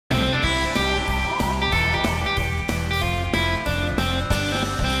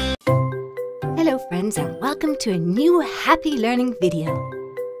Hello friends, and welcome to a new Happy Learning video.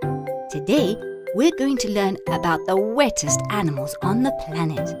 Today we're going to learn about the wettest animals on the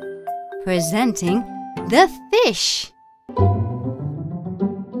planet. Presenting the fish.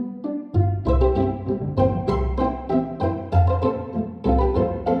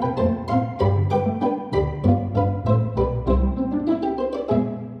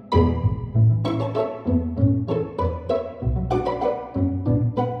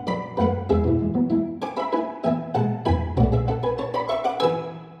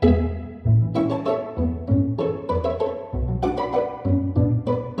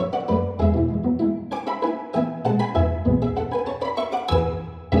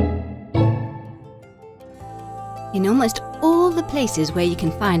 In almost all the places where you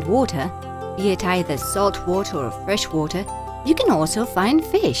can find water, be it either salt water or fresh water, you can also find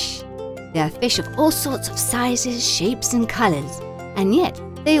fish. There are fish of all sorts of sizes, shapes and colors, and yet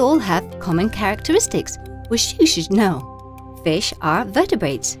they all have common characteristics, which you should know. Fish are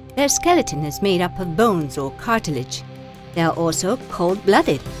vertebrates. Their skeleton is made up of bones or cartilage. They are also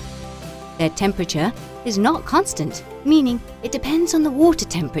cold-blooded. Their temperature is not constant, meaning it depends on the water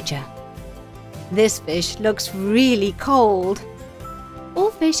temperature. This fish looks really cold. All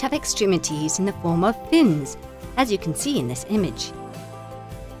fish have extremities in the form of fins, as you can see in this image.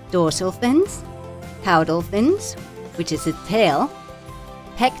 Dorsal fins, caudal fins, which is the tail,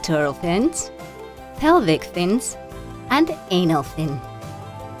 pectoral fins, pelvic fins, and anal fin.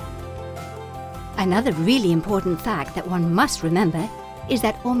 Another really important fact that one must remember is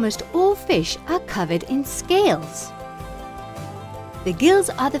that almost all fish are covered in scales. The gills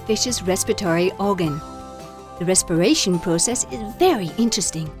are the fish's respiratory organ. The respiration process is very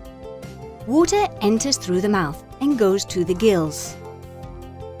interesting. Water enters through the mouth and goes to the gills.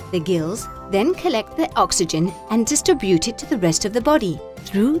 The gills then collect the oxygen and distribute it to the rest of the body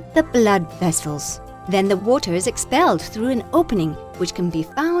through the blood vessels. Then the water is expelled through an opening which can be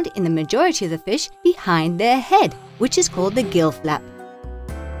found in the majority of the fish behind their head, which is called the gill flap.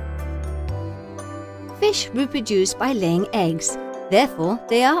 Fish reproduce by laying eggs. Therefore,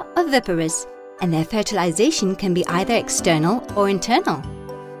 they are oviparous, and their fertilization can be either external or internal.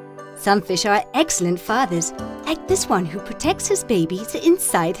 Some fish are excellent fathers, like this one who protects his babies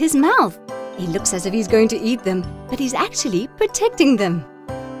inside his mouth. He looks as if he's going to eat them, but he's actually protecting them.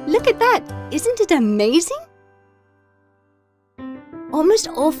 Look at that! Isn't it amazing? Almost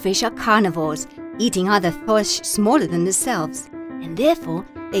all fish are carnivores, eating other fish smaller than themselves, and therefore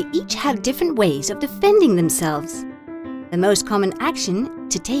they each have different ways of defending themselves. The most common action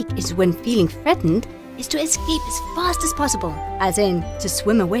to take is when feeling threatened is to escape as fast as possible, as in to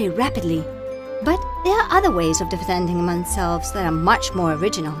swim away rapidly. But there are other ways of defending themselves that are much more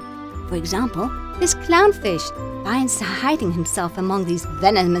original. For example, this clownfish finds hiding himself among these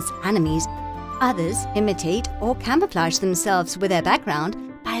venomous enemies. Others imitate or camouflage themselves with their background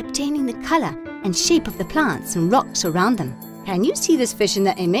by obtaining the color and shape of the plants and rocks around them. Can you see this fish in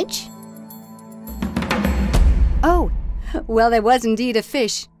the image? Oh! Well, there was indeed a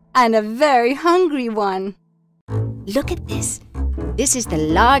fish, and a very hungry one. Look at this. This is the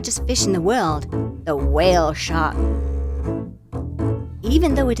largest fish in the world, the whale shark.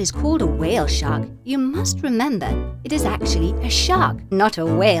 Even though it is called a whale shark, you must remember it is actually a shark, not a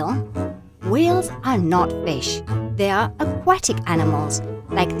whale. Whales are not fish. They are aquatic animals,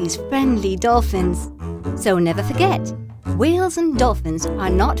 like these friendly dolphins. So never forget, whales and dolphins are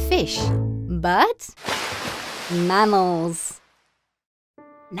not fish, but mammals.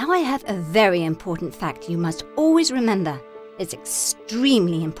 Now I have a very important fact you must always remember. It's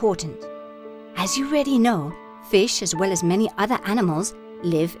extremely important. As you already know, fish, as well as many other animals,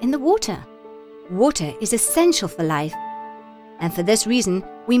 live in the water. Water is essential for life. And for this reason,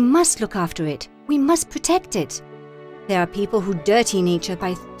 we must look after it. We must protect it. There are people who dirty nature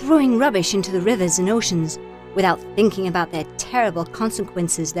by throwing rubbish into the rivers and oceans without thinking about their terrible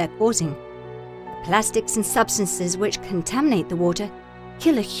consequences they're causing. Plastics and substances which contaminate the water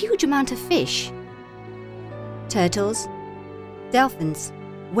kill a huge amount of fish. Turtles, dolphins,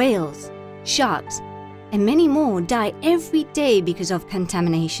 whales, sharks, and many more die every day because of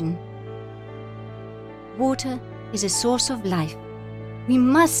contamination. Water is a source of life. We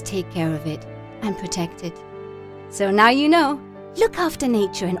must take care of it and protect it. So now you know, look after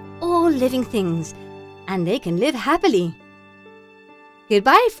nature and all living things, and they can live happily.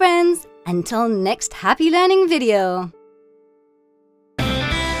 Goodbye, friends! Until next Happy Learning video.